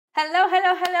Hello,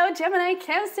 hello, hello, Gemini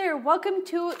Cancer. Welcome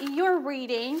to your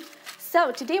reading.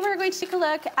 So today we're going to take a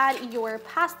look at your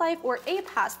past life or a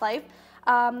past life.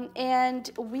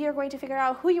 And we are going to figure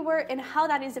out who you were and how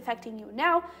that is affecting you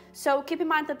now. So keep in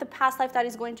mind that the past life that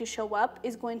is going to show up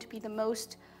is going to be the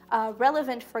most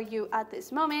relevant for you at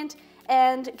this moment.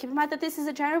 And keep in mind that this is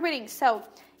a general reading. So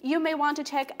you may want to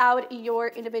check out your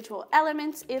individual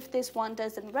elements if this one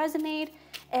doesn't resonate.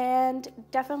 And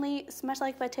definitely smash the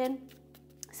like button.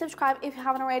 Subscribe if you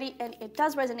haven't already, and it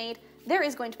does resonate. There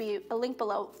is going to be a link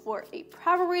below for a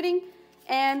private reading.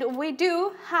 And we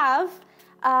do have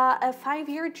a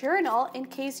 5-year journal in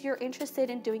case you're interested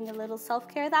in doing a little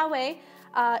self-care that way.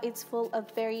 It's full of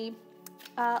very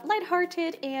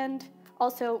lighthearted and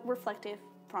also reflective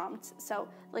prompts. So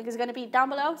link is going to be down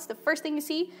below. It's the first thing you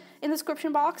see in the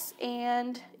description box.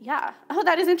 And yeah, oh,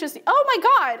 that is interesting. Oh my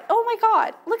God. Oh my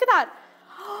God. Look at that.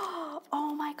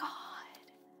 Oh my God.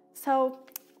 So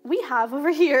we have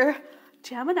over here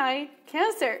Gemini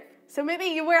Cancer. So maybe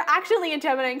you were actually a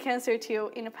Gemini Cancer too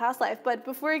in a past life. But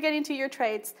before we get into your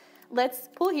traits, let's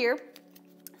pull here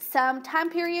some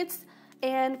time periods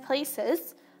and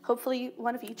places, hopefully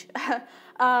one of each,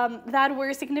 that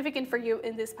were significant for you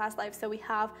in this past life. So we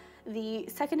have the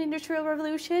Second Industrial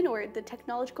Revolution, or the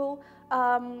Technological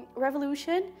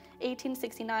Revolution,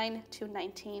 1869 to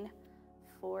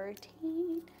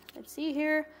 1914. Let's see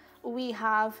here. We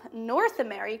have North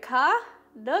America.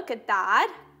 Look at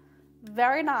that.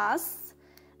 Very nice.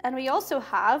 And we also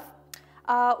have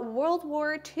World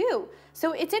War II.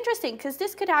 So it's interesting because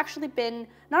this could actually been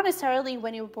not necessarily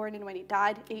when you were born and when you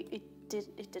died. It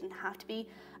didn't have to be.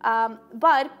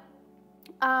 But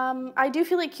I do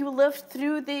feel like you lived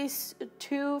through these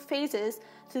two phases,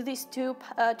 through these two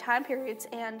time periods,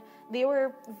 and they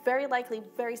were very likely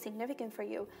very significant for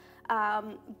you.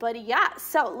 But yeah,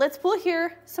 so let's pull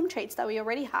here some traits that we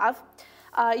already have.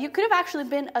 You could have actually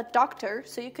been a doctor,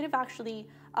 so you could have actually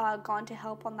gone to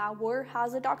help on that war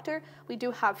as a doctor. We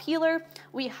do have healer,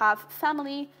 we have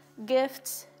family,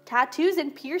 gifts, tattoos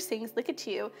and piercings, look at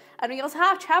you. And we also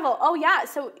have travel. Oh yeah,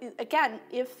 so again,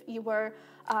 if you were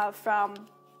from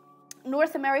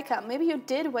North America, maybe you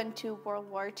did went to World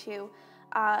War II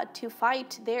to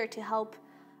fight there to help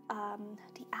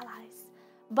the Allies.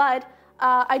 But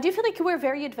I do feel like you were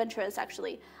very adventurous,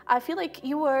 actually. I feel like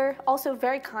you were also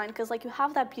very kind because, like, you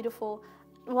have that beautiful,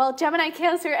 well, Gemini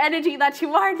Cancer energy that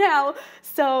you are now.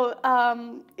 So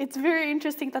it's very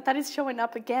interesting that that is showing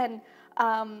up again.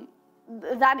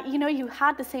 That, you know, you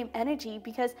had the same energy,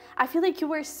 because I feel like you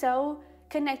were so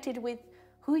connected with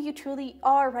who you truly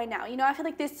are right now. You know, I feel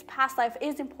like this past life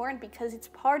is important because it's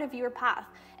part of your path,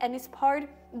 and this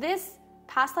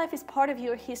past life is part of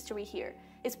your history here.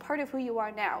 It's part of who you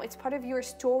are now. It's part of your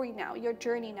story now, your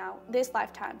journey now, this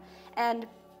lifetime. And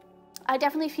I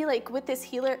definitely feel like with this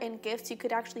healer and gifts, you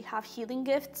could actually have healing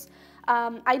gifts.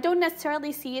 I don't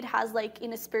necessarily see it as like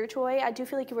in a spiritual way. I do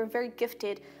feel like you were very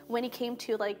gifted when it came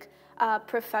to like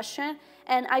profession.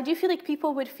 And I do feel like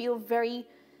people would feel very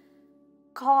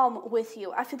calm with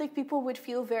you. I feel like people would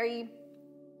feel very,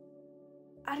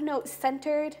 I don't know,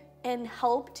 centered and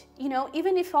helped, you know,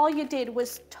 even if all you did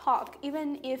was talk,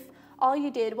 even if all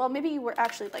you did, well, maybe you were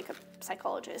actually like a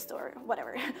psychologist or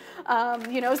whatever,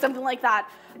 you know, something like that.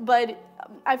 But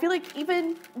I feel like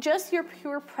even just your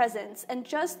pure presence and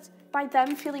just by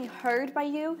them feeling heard by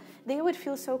you, they would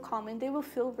feel so calm, and they will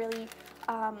feel really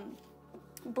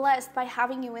blessed by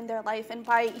having you in their life and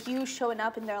by you showing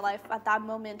up in their life at that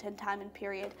moment in time and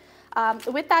period.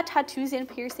 With that tattoos and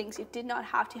piercings, you did not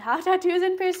have to have tattoos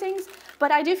and piercings,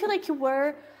 but I do feel like you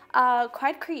were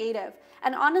quite creative.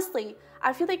 And honestly,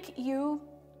 I feel like you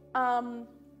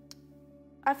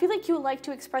like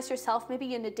to express yourself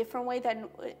maybe in a different way than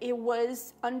it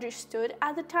was understood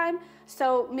at the time.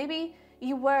 So maybe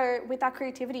you were, with that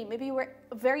creativity, maybe you were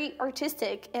very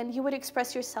artistic and you would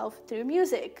express yourself through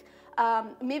music.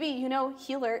 Maybe, you know,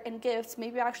 healer and gifts,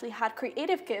 maybe you actually had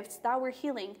creative gifts that were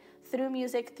healing through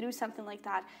music, through something like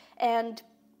that. And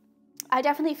I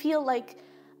definitely feel like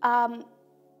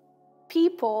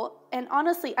people, and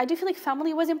honestly, I do feel like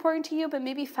family was important to you, but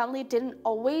maybe family didn't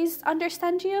always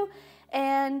understand you.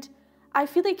 And I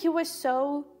feel like you were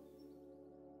so,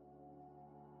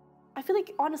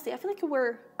 honestly, I feel like you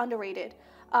were underrated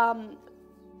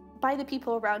by the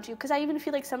people around you. Because I even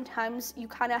feel like sometimes you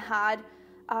kind of had,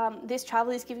 this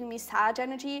travel is giving me Sag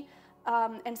energy.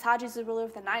 And Sag is the ruler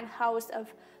of the 9th house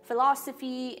of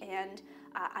philosophy and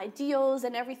ideals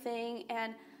and everything.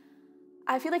 And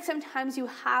I feel like sometimes you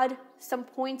had some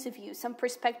points of view, some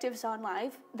perspectives on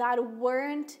life that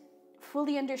weren't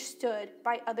fully understood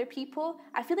by other people.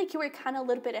 I feel like you were kind of a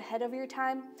little bit ahead of your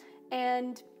time.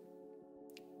 And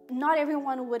not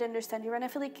everyone would understand you. And I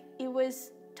feel like it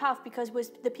was tough because it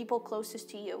was the people closest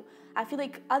to you. I feel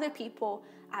like other people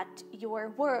at your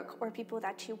work or people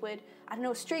that you would, I don't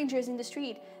know, strangers in the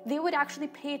street, they would actually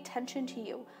pay attention to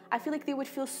you. I feel like they would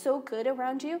feel so good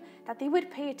around you that they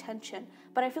would pay attention.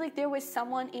 But I feel like there was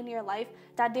someone in your life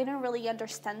that didn't really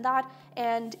understand that,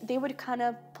 and they would kind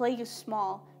of play you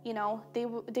small, you know?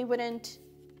 They wouldn't,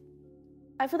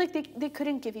 I feel like they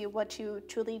couldn't give you what you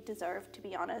truly deserve, to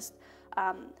be honest.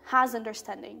 Has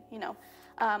understanding, you know?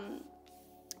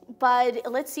 But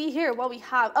let's see here what we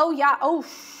have. Oh yeah,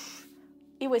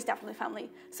 it was definitely family.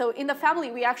 So in the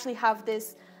family, we actually have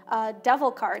this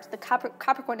devil card, the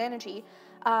Capricorn energy.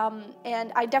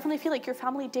 And I definitely feel like your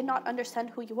family did not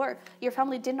understand who you were. Your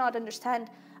family did not understand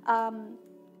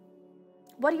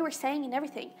what you were saying and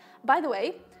everything. By the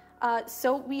way,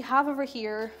 so we have over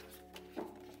here,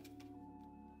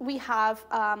 we have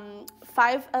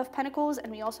 5 of Pentacles,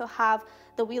 and we also have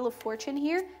the Wheel of Fortune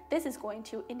here. This is going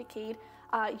to indicate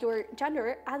your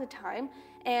gender at the time.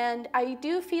 And I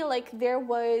do feel like there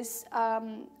was,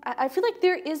 I feel like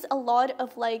there is a lot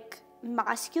of like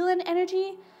masculine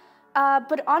energy,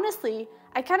 but honestly,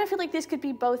 I kind of feel like this could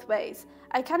be both ways.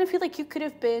 I kind of feel like you could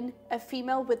have been a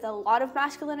female with a lot of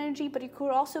masculine energy, but you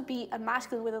could also be a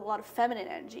masculine with a lot of feminine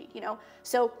energy, you know?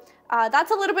 So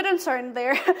that's a little bit uncertain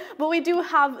there, but we do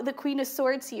have the Queen of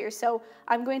Swords here. So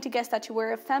I'm going to guess that you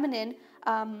were a feminine,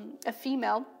 a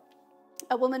female,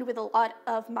 a woman with a lot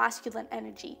of masculine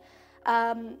energy.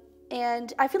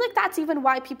 And I feel like that's even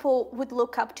why people would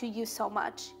look up to you so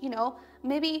much, you know?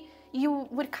 Maybe you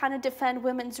would kind of defend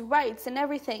women's rights and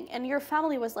everything, and your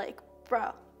family was like,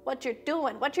 bro, what you're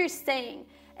doing, what you're saying.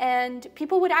 And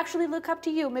people would actually look up to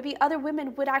you. Maybe other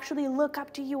women would actually look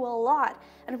up to you a lot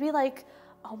and be like,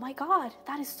 oh my God,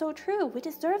 that is so true. We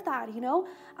deserve that, you know?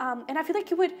 And I feel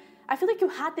like you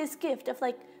had this gift of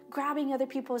like grabbing other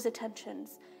people's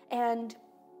attentions. And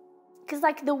because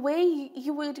like the way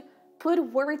you would put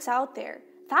words out there,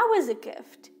 that was a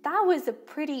gift. That was a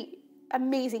pretty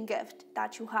amazing gift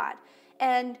that you had.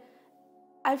 And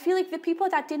I feel like the people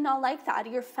that did not like that,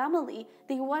 your family,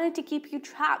 they wanted to keep you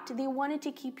trapped. They wanted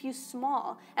to keep you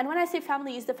small. And when I say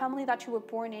family, it's the family that you were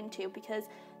born into, because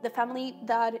the family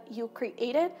that you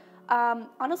created,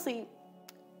 honestly,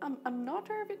 I'm not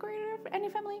sure if you created any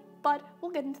family, but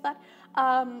we'll get into that.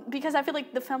 Because I feel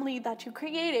like the family that you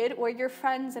created, or your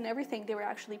friends and everything, they were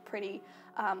actually pretty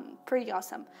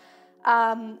awesome.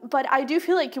 But I do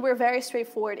feel like you were very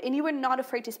straightforward, and you were not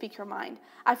afraid to speak your mind.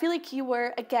 I feel like you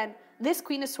were, again, this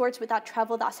Queen of Swords with that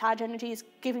travel, that Sag energy is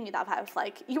giving you that vibe of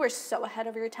like, you were so ahead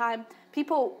of your time.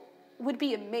 People would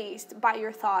be amazed by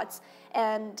your thoughts,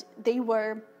 and they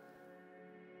were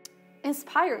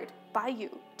inspired by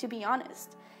you, to be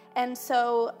honest. And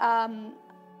so I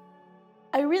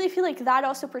really feel like that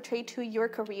also portrayed to your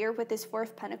career with this 4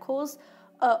 of Pentacles.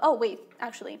 Oh, wait,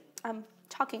 actually, I'm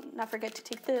talking, not forget to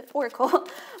take the Oracle,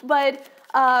 but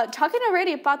talking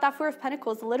already about that 4 of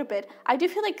Pentacles a little bit, I do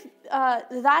feel like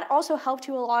that also helped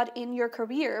you a lot in your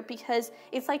career, because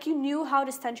it's like you knew how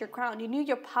to stand your ground, you knew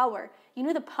your power, you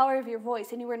knew the power of your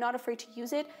voice, and you were not afraid to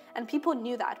use it, and people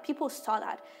knew that, people saw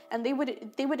that, and they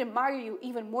would admire you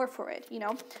even more for it, you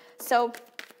know? So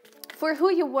for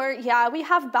who you were, yeah, we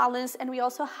have balance, and we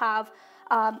also have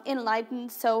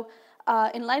enlightenment, so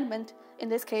enlightenment in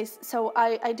this case. So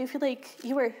I do feel like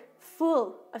you were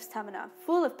full of stamina,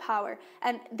 full of power,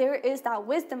 and there is that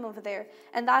wisdom over there,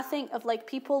 and that thing of like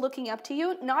people looking up to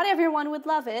you. Not everyone would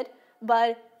love it,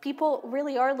 but people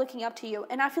really are looking up to you,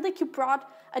 and I feel like you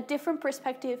brought a different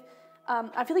perspective.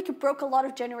 I feel like you broke a lot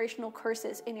of generational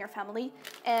curses in your family,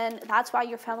 and that's why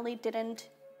your family didn't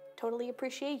totally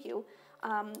appreciate you.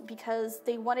 Because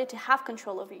they wanted to have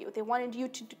control over you. They wanted you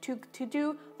to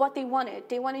do what they wanted.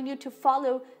 They wanted you to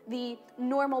follow the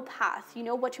normal path, you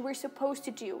know, what you were supposed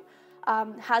to do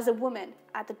as a woman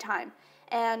at the time.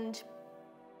 And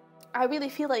I really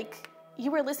feel like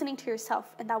you were listening to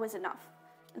yourself, and that was enough.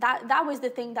 That was the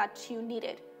thing that you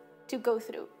needed to go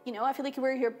through. You know, I feel like you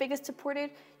were your biggest supporter.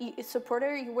 You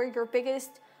were your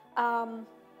biggest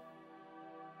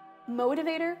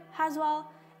motivator as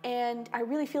well. And I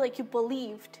really feel like you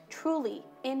believed truly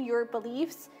in your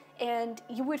beliefs, and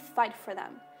you would fight for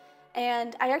them.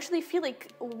 And I actually feel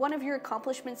like one of your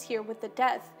accomplishments here with the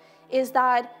Death is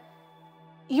that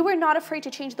you were not afraid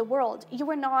to change the world. You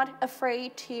were not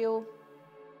afraid to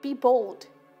be bold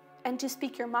and to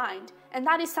speak your mind. And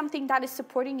that is something that is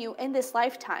supporting you in this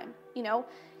lifetime. You know,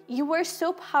 you were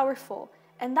so powerful,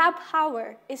 and that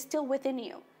power is still within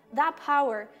you. That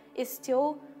power is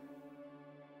still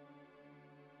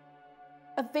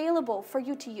available for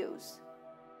you to use.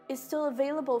 Is still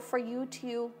available for you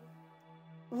to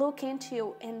look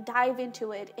into and dive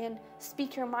into it and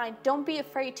speak your mind. Don't be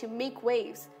afraid to make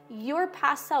waves. Your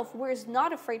past self was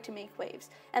not afraid to make waves,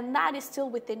 and that is still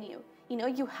within you. You know,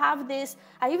 you have this,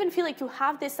 I even feel like you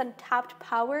have this untapped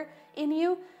power in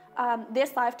you.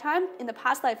 This lifetime, in the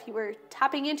past life, you were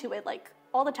tapping into it like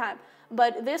all the time.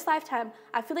 But this lifetime,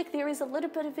 I feel like there is a little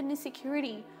bit of an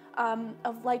insecurity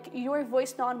of like your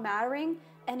voice not mattering,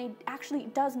 and it actually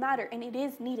does matter, and it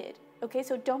is needed. Okay,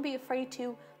 so don't be afraid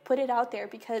to put it out there,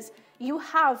 because you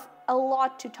have a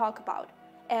lot to talk about,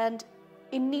 and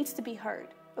it needs to be heard.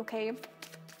 Okay,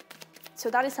 so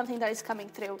that is something that is coming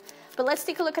through. But let's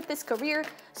take a look at this career.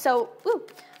 So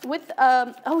with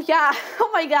oh yeah, oh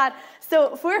my god,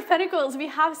 so for Pentacles we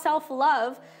have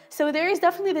self-love. So there is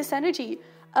definitely this energy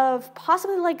of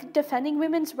possibly like defending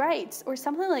women's rights or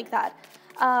something like that.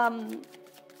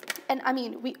 And I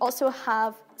mean, we also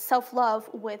have self-love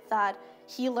with that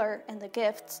healer and the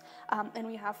gifts, and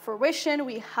we have fruition,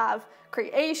 we have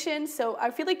creation. So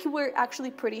I feel like you were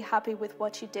actually pretty happy with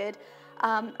what you did.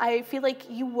 I feel like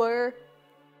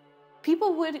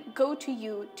people would go to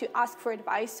you to ask for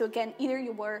advice. So again, either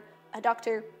you were a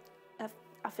doctor,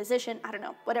 a physician, I don't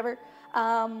know, whatever.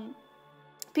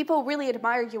 People really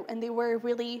admire you, and they were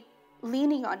really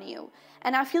leaning on you.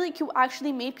 And I feel like you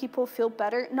actually made people feel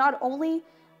better, not only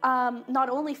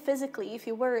physically. If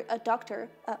you were a doctor,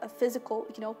 a physical,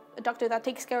 you know, a doctor that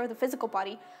takes care of the physical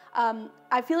body,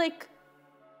 I feel like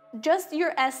just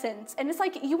your essence, and it's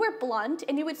like you were blunt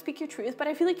and you would speak your truth, but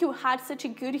I feel like you had such a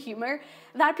good humor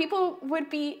that people would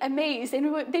be amazed, and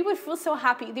they would feel so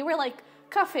happy. They were like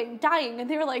coughing, dying, and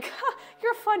they were like,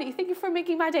 you're funny, thank you for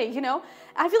making my day, you know?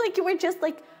 I feel like you were just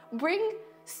like bring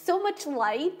so much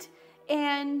light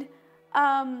and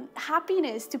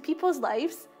happiness to people's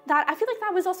lives, that I feel like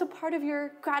that was also part of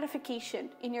your gratification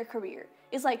in your career.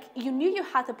 It's like you knew you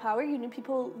had the power, you knew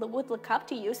people would look up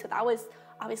to you, so that was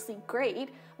obviously great,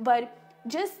 but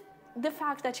just the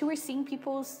fact that you were seeing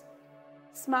people's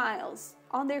smiles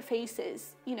on their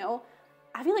faces, you know,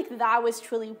 I feel like that was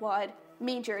truly what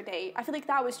made your day. I feel like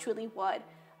that was truly what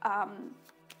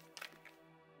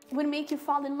would make you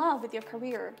fall in love with your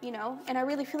career, you know, and I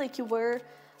really feel like you were,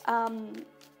 I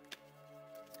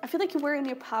feel like you were in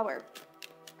your power.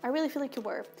 I really feel like you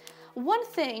were. One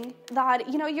thing that,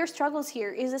 you know, your struggles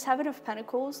here is the Seven of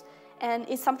Pentacles, and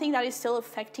it's something that is still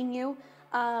affecting you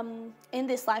in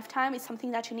this lifetime. It's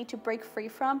something that you need to break free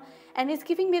from, and it's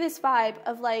giving me this vibe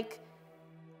of like,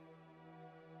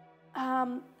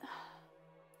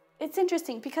 it's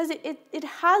interesting because it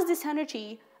has this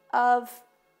energy of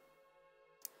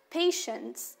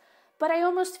patience, but I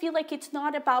almost feel like it's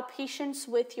not about patience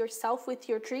with yourself, with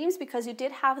your dreams, because you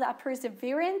did have that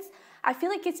perseverance. I feel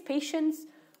like it's patience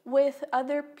with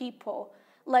other people.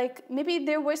 Like maybe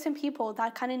there were some people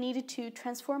that kind of needed to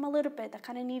transform a little bit, that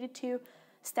kind of needed to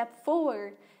step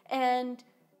forward, and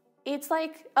it's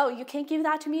like, oh, you can't give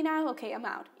that to me now? Okay, I'm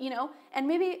out, you know? And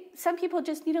maybe some people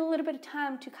just need a little bit of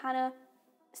time to kind of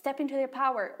step into their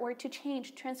power, or to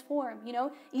change, transform, you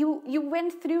know? You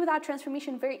went through that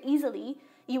transformation very easily.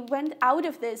 You went out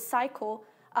of this cycle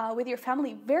with your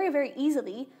family very, very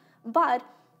easily, but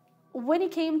when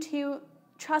it came to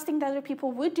trusting that other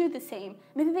people would do the same,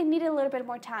 maybe they needed a little bit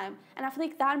more time. And I feel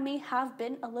like that may have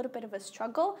been a little bit of a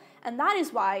struggle, and that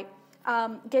is why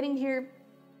getting here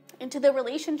into the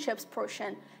relationships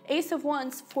portion, Ace of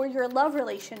Wands for your love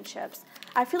relationships,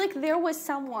 I feel like there was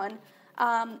someone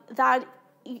that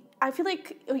I feel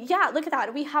like, yeah, look at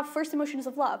that. We have first emotions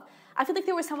of love. I feel like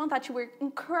there was someone that you were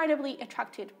incredibly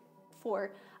attracted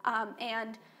for,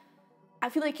 and I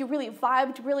feel like you really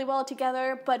vibed really well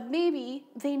together, but maybe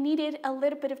they needed a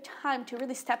little bit of time to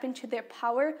really step into their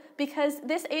power, because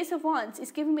this Ace of Wands is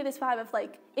giving me this vibe of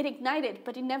like, it ignited,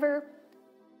 but it never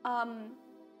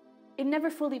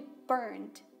fully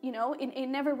burned, you know? It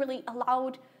never really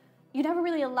allowed, you never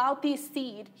really allowed this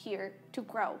seed here to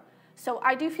grow. So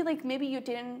I do feel like maybe you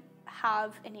didn't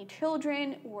have any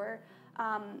children, or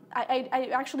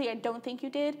I don't think you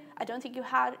did. I don't think you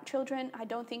had children. I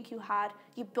don't think you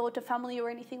built a family or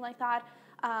anything like that.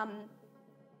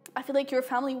 I feel like your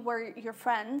family were your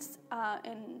friends,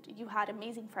 and you had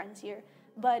amazing friends here.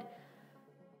 But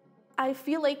I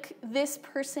feel like this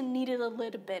person needed a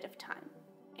little bit of time,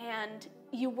 and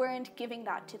you weren't giving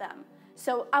that to them.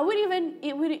 So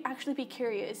it would actually be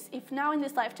curious if now in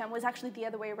this lifetime was actually the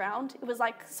other way around. It was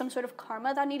like some sort of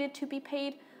karma that needed to be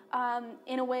paid.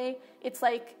 In a way, it's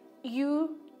like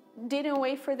you didn't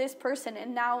wait for this person,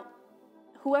 and now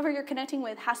whoever you're connecting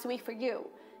with has to wait for you,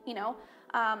 you know?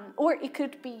 Or it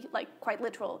could be like quite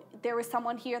literal. There was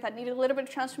someone here that needed a little bit of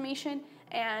transformation,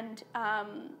 and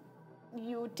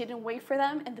you didn't wait for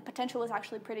them and the potential was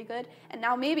actually pretty good. And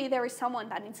now maybe there is someone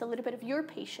that needs a little bit of your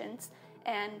patience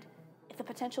and the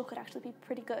potential could actually be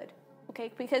pretty good.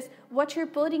 Okay, because what you're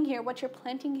building here, what you're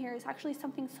planting here is actually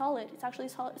something solid. It's actually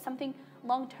something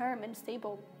long-term and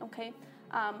stable, okay?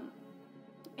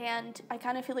 And I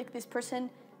kind of feel like this person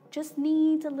just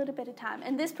needs a little bit of time.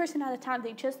 And this person at a time,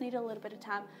 they just need a little bit of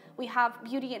time. We have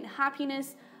beauty and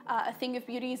happiness. A thing of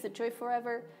beauty is the joy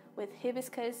forever with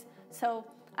hibiscus. So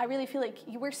I really feel like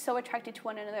you were so attracted to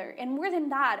one another. And more than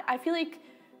that, I feel like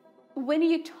when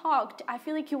you talked, I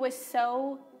feel like it was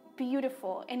so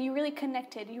beautiful and you really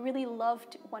connected. You really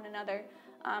loved one another.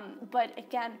 But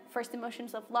again, first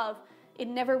emotions of love, it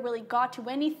never really got to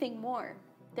anything more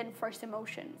than first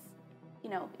emotions. You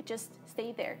know, it just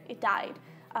stayed there. It died.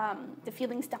 The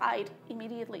feelings died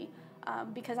immediately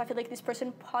because I feel like this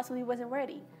person possibly wasn't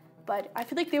ready. But I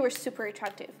feel like they were super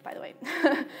attractive, by the way.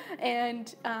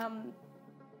 And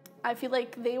I feel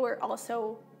like they were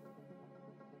also,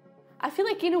 I feel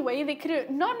like in a way they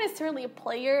could, not necessarily a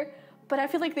player, but I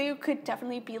feel like they could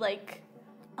definitely be like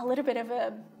a little bit of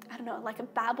a, I don't know, like a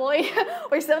bad boy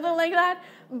or something like that.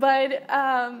 But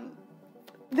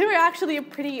they were actually a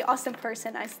pretty awesome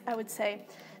person, I would say.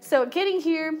 So getting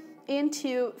here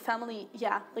into family,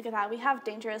 yeah, look at that. We have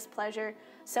dangerous pleasure.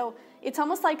 So it's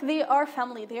almost like they are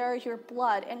family. They are your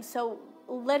blood. And so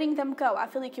letting them go, I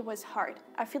feel like it was hard.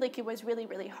 I feel like it was really,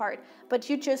 really hard. But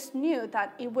you just knew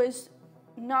that it was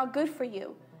not good for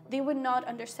you. They would not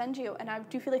understand you. And I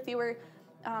do feel like they were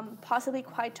possibly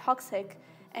quite toxic.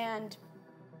 And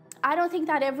I don't think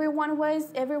that everyone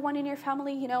in your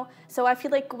family, you know. So I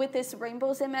feel like with this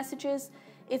rainbows and messages,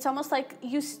 it's almost like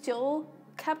you still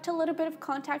kept a little bit of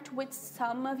contact with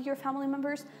some of your family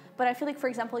members. But I feel like, for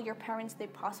example, your parents, they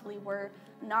possibly were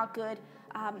not good.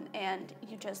 And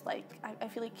you just like, I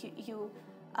feel like you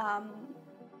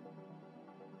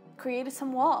created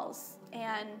some walls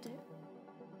and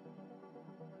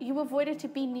you avoided to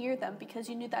be near them because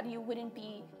you knew that you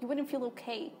wouldn't feel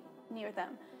okay near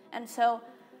them. And so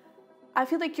I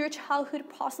feel like your childhood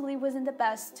possibly wasn't the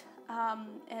best,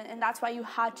 and that's why you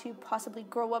had to possibly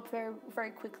grow up very,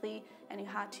 very quickly, and you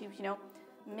had to, you know,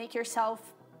 make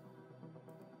yourself.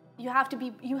 You had to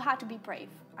be brave.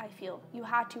 I feel you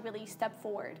had to really step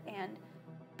forward and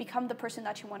become the person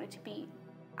that you wanted to be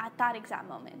at that exact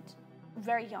moment,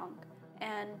 very young,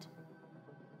 and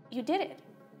you did it.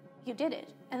 You did it,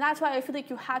 and that's why I feel like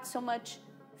you had so much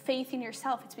faith in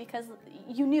yourself. It's because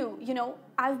you knew, you know,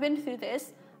 I've been through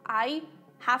this. I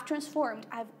have transformed.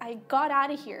 I got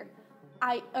out of here.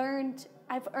 I've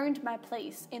earned my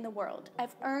place in the world.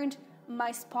 I've earned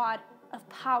my spot of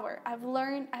power. I've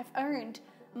earned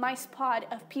my spot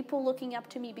of people looking up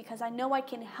to me because I know I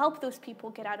can help those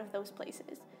people get out of those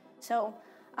places. So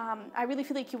I really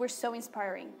feel like you were so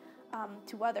inspiring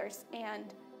to others.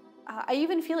 And I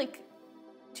even feel like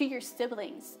to your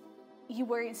siblings, you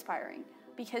were inspiring.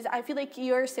 Because I feel like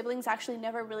your siblings actually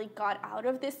never really got out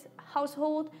of this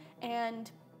household, and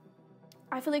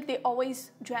I feel like they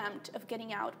always dreamt of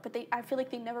getting out, but I feel like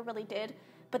they never really did.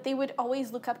 But they would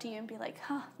always look up to you and be like,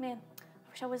 "Oh man, I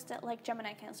wish I was like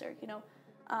Gemini Cancer," you know.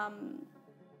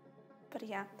 But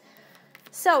yeah.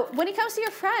 So when it comes to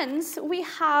your friends, we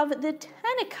have the 10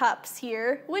 of Cups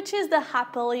here, which is the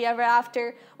happily ever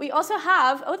after. We also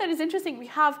have, oh, that is interesting. We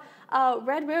have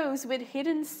Red Rose with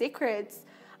hidden secrets.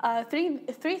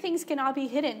 Three things cannot be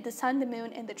hidden: the sun, the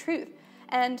moon, and the truth.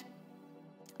 And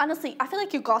honestly, I feel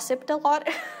like you gossiped a lot.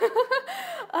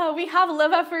 We have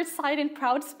love at first sight and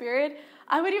proud spirit.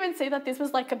 I would even say that this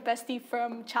was like a bestie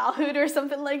from childhood or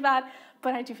something like that.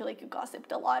 But I do feel like you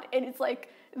gossiped a lot. And it's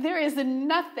like, there is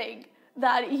nothing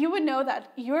that you would know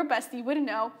that your bestie wouldn't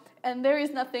know. And there is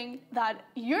nothing that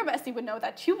your bestie would know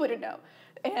that you wouldn't know.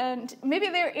 And maybe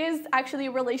there is actually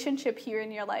a relationship here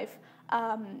in your life.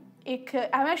 I'm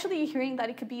actually hearing that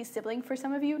it could be a sibling for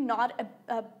some of you, not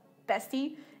a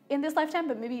bestie in this lifetime,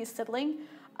 but maybe a sibling.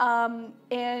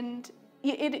 And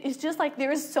it is just like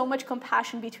there is so much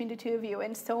compassion between the two of you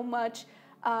and so much,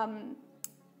 I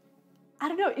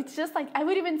don't know, it's just like, I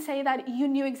would even say that you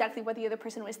knew exactly what the other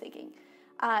person was thinking.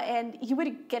 And you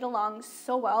would get along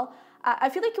so well. I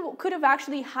feel like you could have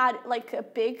actually had like a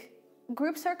big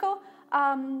group circle,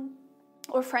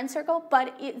 or friend circle,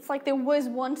 but it's like there was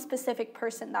one specific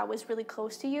person that was really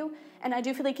close to you, and I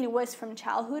do feel like it was from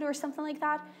childhood or something like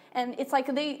that. And it's like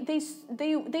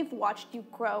they've watched you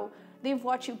grow, they've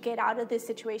watched you get out of this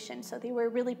situation, so they were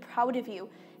really proud of you,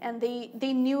 and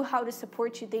they knew how to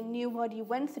support you, they knew what you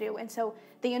went through, and so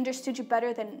they understood you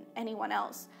better than anyone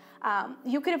else.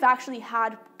 You could have actually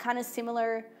had kind of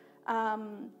similar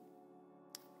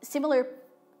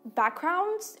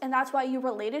backgrounds, and that's why you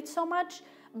related so much.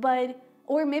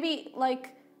 or maybe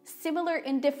like similar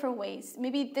in different ways.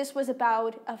 Maybe this was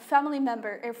about a family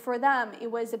member, or for them it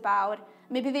was about,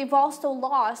 maybe they've also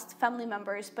lost family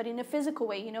members, but in a physical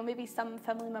way, you know, maybe some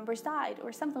family members died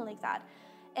or something like that.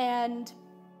 And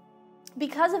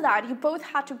because of that, you both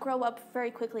had to grow up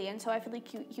very quickly. And so I feel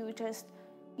like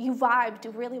you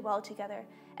vibed really well together.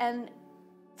 And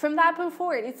from that point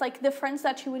forward, it's like the friends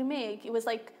that you would make, it was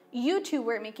like you two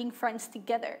were making friends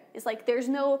together. It's like there's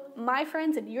no my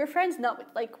friends and your friends. No,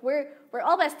 like we're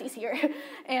all besties here.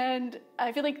 And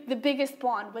I feel like the biggest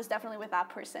bond was definitely with that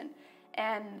person.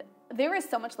 And there is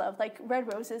so much love. Like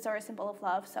red roses are a symbol of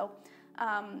love. So,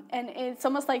 and it's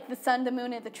almost like the sun, the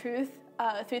moon, and the truth.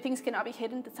 Three things cannot be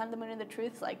hidden: the sun, the moon, and the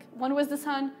truth. Like one was the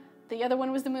sun, the other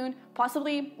one was the moon.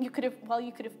 Possibly you could have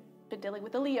been dealing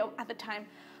with a Leo at the time.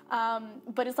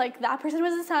 But it's like that person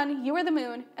was the sun, you were the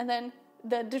moon, and then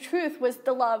the truth was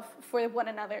the love for one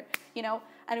another, you know,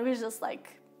 and it was just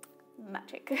like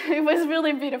magic. It was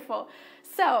really beautiful.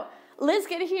 So let's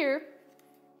get here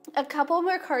a couple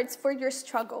more cards for your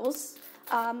struggles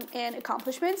and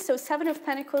accomplishments. So 7 of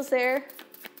Pentacles there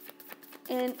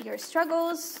in your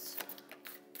struggles.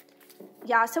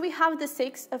 Yeah, so we have the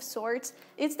 6 of Swords.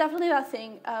 It's definitely that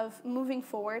thing of moving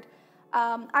forward.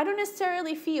 I don't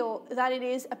necessarily feel that it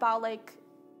is about like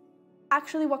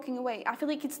actually walking away. I feel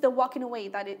like it's the walking away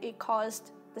that it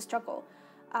caused the struggle,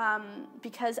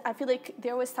 because I feel like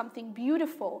there was something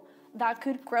beautiful that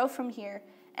could grow from here,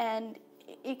 and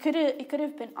it could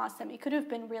have been awesome. It could have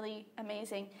been really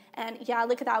amazing. And yeah,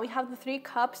 look at that. We have the 3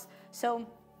 cups. So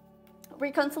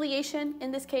reconciliation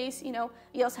in this case, you know,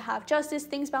 you also have justice,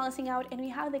 things balancing out, and we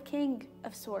have the King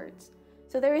of Swords.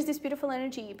 So there is this beautiful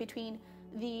energy between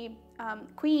the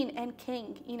Queen and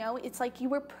King, you know, it's like you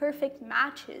were perfect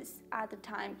matches at the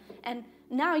time, and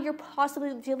now you're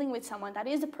possibly dealing with someone that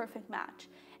is a perfect match,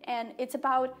 and it's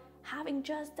about having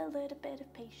just a little bit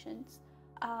of patience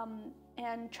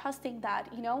and trusting that,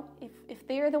 you know, if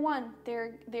they're the one,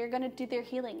 they're gonna do their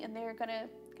healing and they're gonna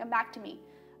come back to me,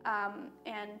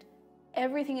 and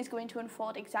everything is going to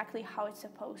unfold exactly how it's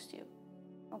supposed to.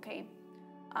 Okay.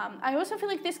 I also feel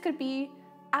like this could be,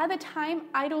 at the time,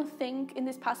 I don't think, in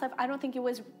this past life, I don't think it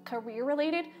was career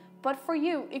related, but for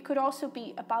you, it could also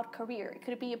be about career. It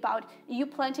could be about you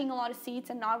planting a lot of seeds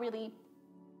and not really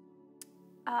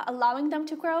allowing them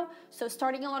to grow. So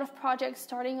starting a lot of projects,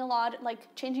 starting a lot,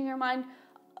 like changing your mind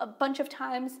a bunch of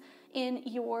times in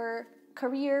your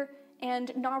career,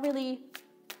 and not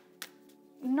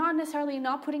necessarily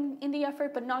not putting in the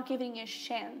effort, but not giving a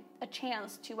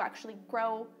chance to actually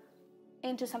grow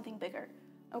into something bigger.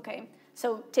 Okay,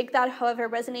 so take that however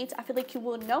resonates. I feel like you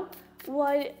will know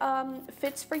what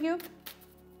fits for you,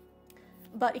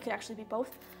 but it could actually be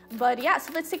both. But yeah,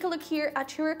 so let's take a look here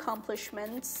at your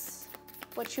accomplishments,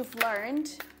 what you've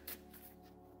learned.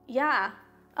 Yeah,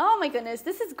 oh my goodness,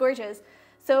 this is gorgeous.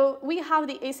 So we have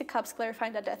the Ace of Cups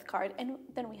clarifying the Death card, and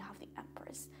then we have the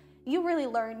Empress. You really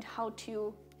learned how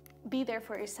to be there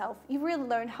for yourself. You really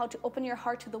learned how to open your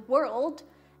heart to the world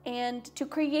and to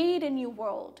create a new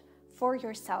world for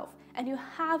yourself, and you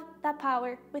have that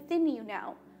power within you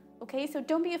now. Okay, so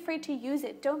don't be afraid to use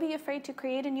it. Don't be afraid to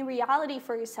create a new reality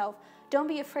for yourself. Don't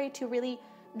be afraid to really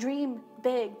dream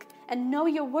big and know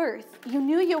your worth. You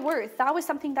knew your worth. That was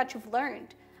something that you've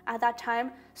learned at that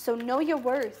time. So know your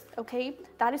worth, okay?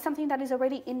 That is something that is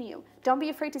already in you. Don't be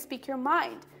afraid to speak your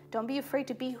mind. Don't be afraid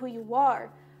to be who you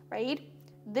are, right?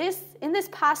 In this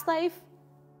past life,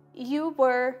 you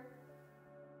were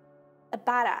a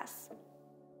badass.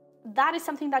 That is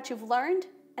something that you've learned,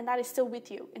 and that is still with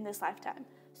you in this lifetime.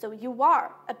 So you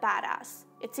are a badass.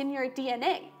 It's in your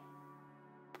DNA.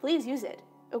 Please use it,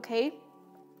 okay?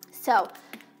 So,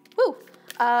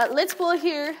 let's pull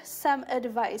here some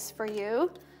advice for you.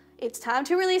 It's time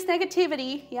to release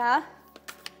negativity, yeah?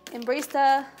 Embrace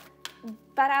the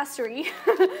badassery,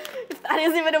 if that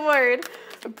is even a word.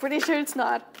 I'm pretty sure it's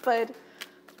not, but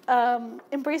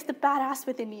embrace the badass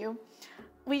within you.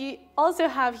 We also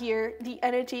have here, the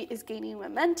energy is gaining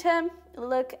momentum.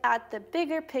 Look at the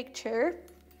bigger picture.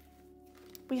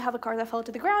 We have a card that fell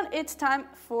to the ground. It's time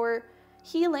for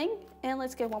healing. And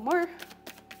let's get one more.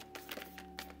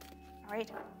 All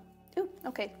right. Ooh,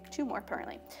 okay, 2 more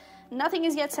apparently. Nothing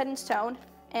is yet set in stone.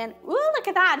 And ooh, look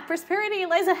at that, prosperity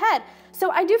lies ahead.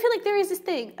 So I do feel like there is this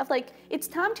thing of like, it's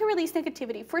time to release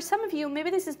negativity. For some of you, maybe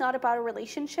this is not about a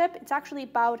relationship, it's actually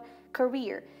about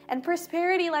career. And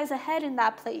prosperity lies ahead in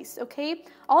that place, okay?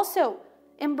 Also,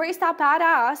 embrace that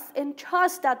badass and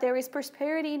trust that there is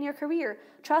prosperity in your career.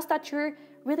 Trust that you're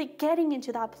really getting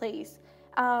into that place.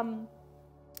 And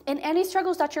any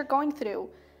struggles that you're going through,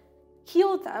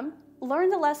 heal them, learn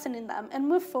the lesson in them, and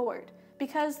move forward.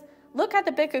 Because look at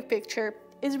the bigger picture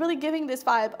is really giving this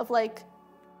vibe of like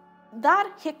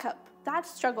that hiccup, that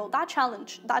struggle, that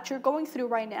challenge that you're going through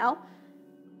right now.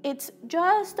 It's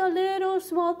just a little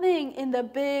small thing in the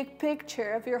big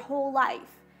picture of your whole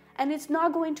life. And it's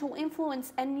not going to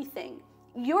influence anything.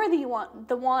 You're the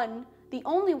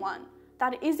only one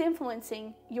that is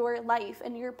influencing your life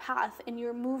and your path and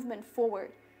your movement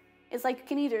forward. It's like you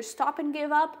can either stop and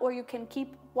give up, or you can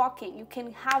keep walking. You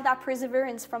can have that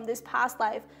perseverance from this past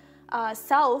life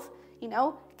self,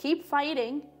 keep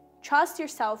fighting, trust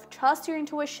yourself, trust your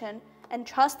intuition, and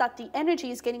trust that the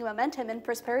energy is gaining momentum and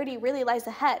prosperity really lies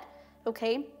ahead,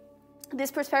 okay?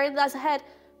 This prosperity lies ahead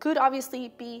could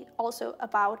obviously be also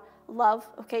about love,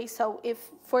 okay? So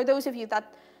if for those of you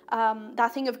that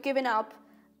that thing of giving up,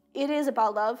 it is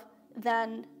about love,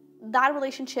 then that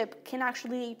relationship can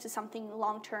actually lead to something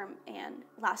long-term and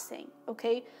lasting,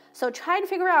 okay? So try and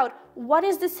figure out, what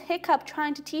is this hiccup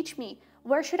trying to teach me?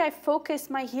 Where should I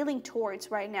focus my healing towards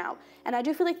right now? And I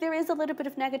do feel like there is a little bit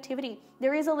of negativity.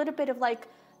 There is a little bit of like,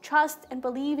 trust and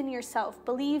believe in yourself.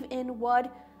 Believe in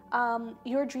what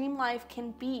your dream life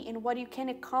can be and what you can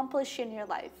accomplish in your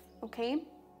life, okay?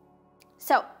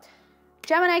 So,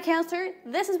 Gemini Cancer,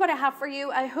 this is what I have for you.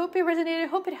 I hope it resonated,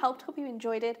 hope it helped, hope you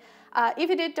enjoyed it.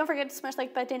 If you did, don't forget to smash the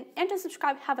like button and to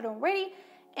subscribe, have it already.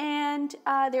 And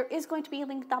there is going to be a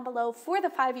link down below for the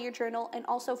 5-year journal and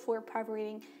also for a private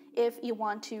reading if you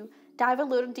want to dive a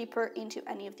little deeper into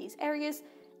any of these areas.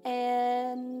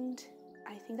 And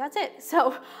I think that's it.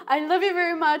 So I love you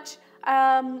very much.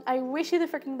 I wish you the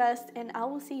freaking best, and I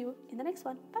will see you in the next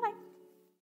one. Bye-bye.